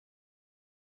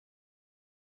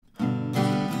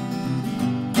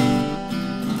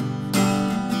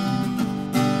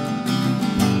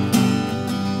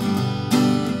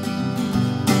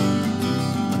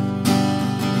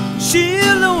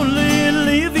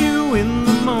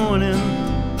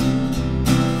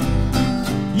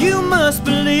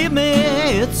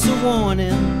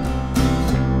warning.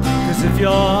 'Cause if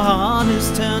your heart is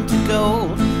turned to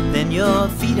gold, then your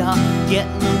feet are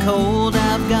getting cold.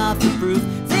 I've got the proof.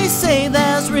 They say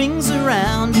there's rings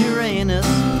around Uranus.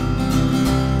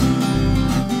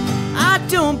 I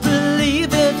don't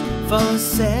believe it for a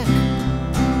sec,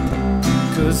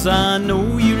 'cause I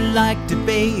know you like to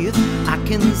bathe. I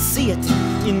can see it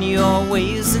in your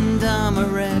ways, and I'm a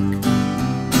wreck.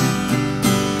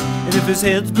 And if his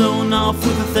head's blown off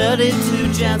with a 32,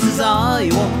 chances are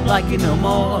he won't like you no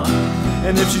more.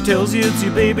 And if she tells you it's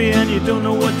your baby and you don't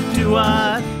know what to do,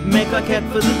 I make like head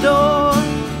for the door.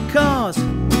 'Cause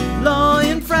law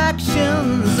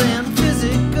infractions and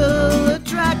physical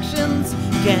attractions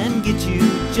can get you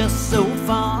just so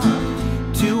far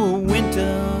to a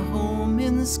winter home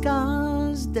in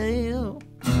Scarsdale.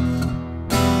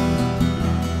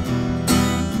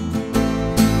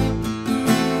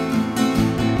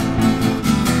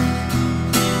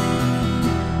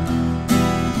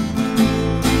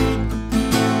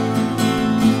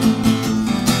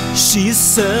 She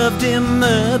served him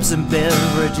herbs and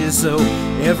beverages so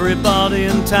everybody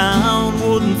in town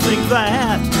wouldn't think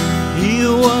that he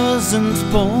wasn't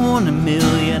born a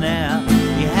millionaire.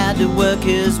 He had to work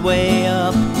his way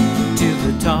up to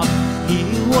the top. He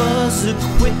was a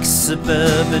quick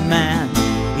suburban man,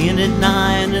 in at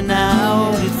 9 and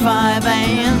out at 5,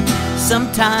 and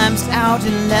sometimes out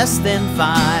in less than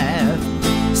 5.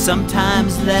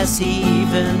 Sometimes less, he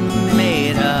even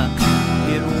made her.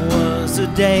 It was a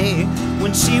day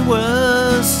when she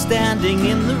was standing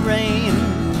in the rain,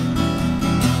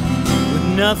 with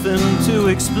nothing to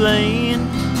explain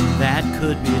that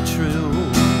could be true.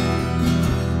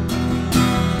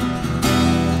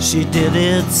 She did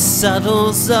it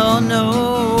subtle, so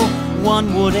no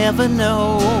one would ever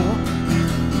know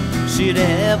she'd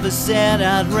ever said,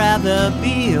 "I'd rather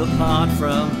be apart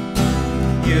from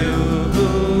you."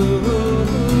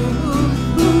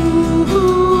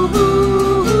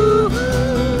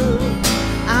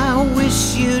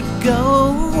 You'd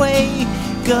go away,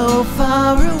 go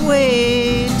far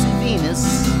away to Venus.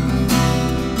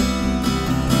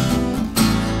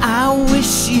 I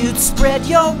wish you'd spread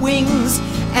your wings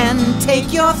and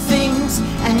take your things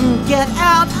and get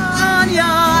out on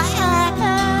your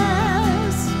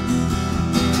ass.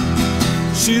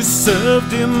 She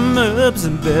served him herbs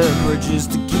and beverages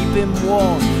to keep him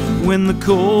warm when the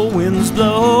cold winds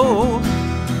blow.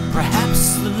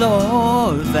 Perhaps the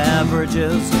law of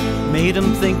averages made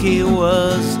him think he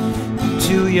was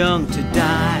too young to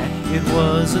die. It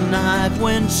was a night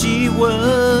when she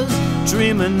was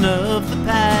dreaming of the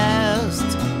past.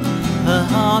 Her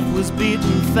heart was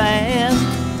beating fast.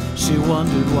 She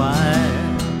wondered why.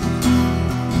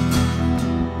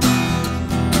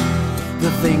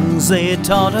 The things they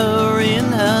taught her in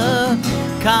her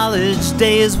college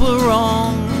days were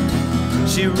wrong.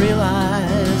 She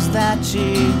realized that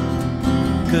she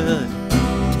could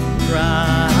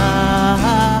cry.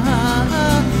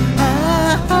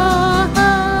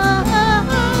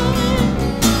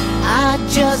 I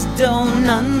just don't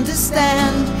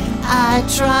understand. I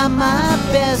try my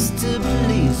best to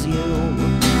please you.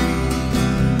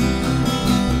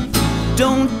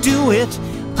 Don't do it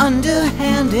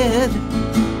underhanded,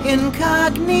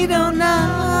 incognito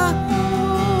now.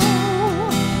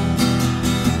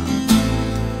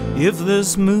 If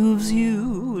this moves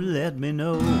you, let me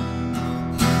know.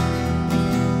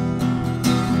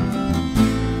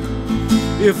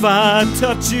 If I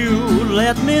touch you,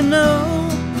 let me know.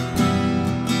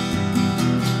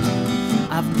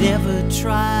 I've never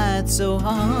tried so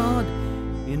hard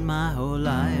in my whole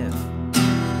life.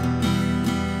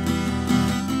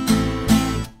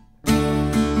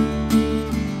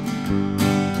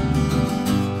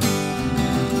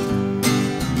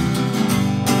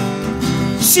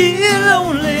 She'll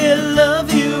only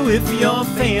love you if you're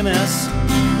famous.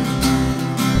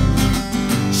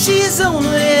 She's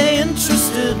only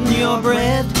interested in your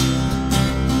bread.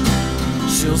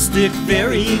 She'll stick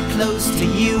very close to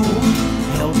you,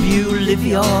 help you live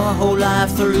your whole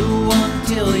life through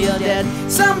until you're dead.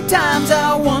 Sometimes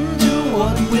I wonder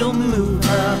what will move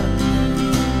her.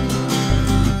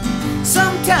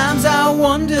 Sometimes I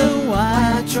wonder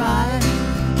why I try.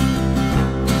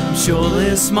 I'm sure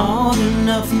they're smart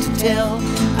enough to tell.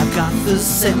 I've got the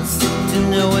sense to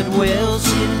know it well.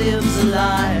 She lives a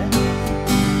lie.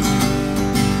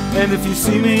 And if you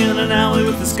see me in an alley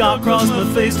with a scar across my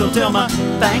face, don't tell my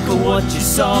banker what you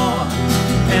saw.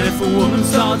 And if a woman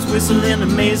starts whistling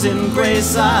Amazing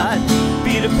Grace, I'd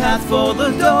beat a path for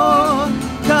the door.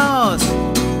 'Cause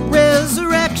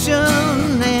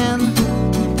resurrection and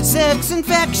sex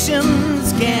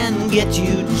infections can get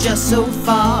you just so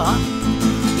far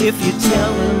if you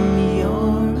tell them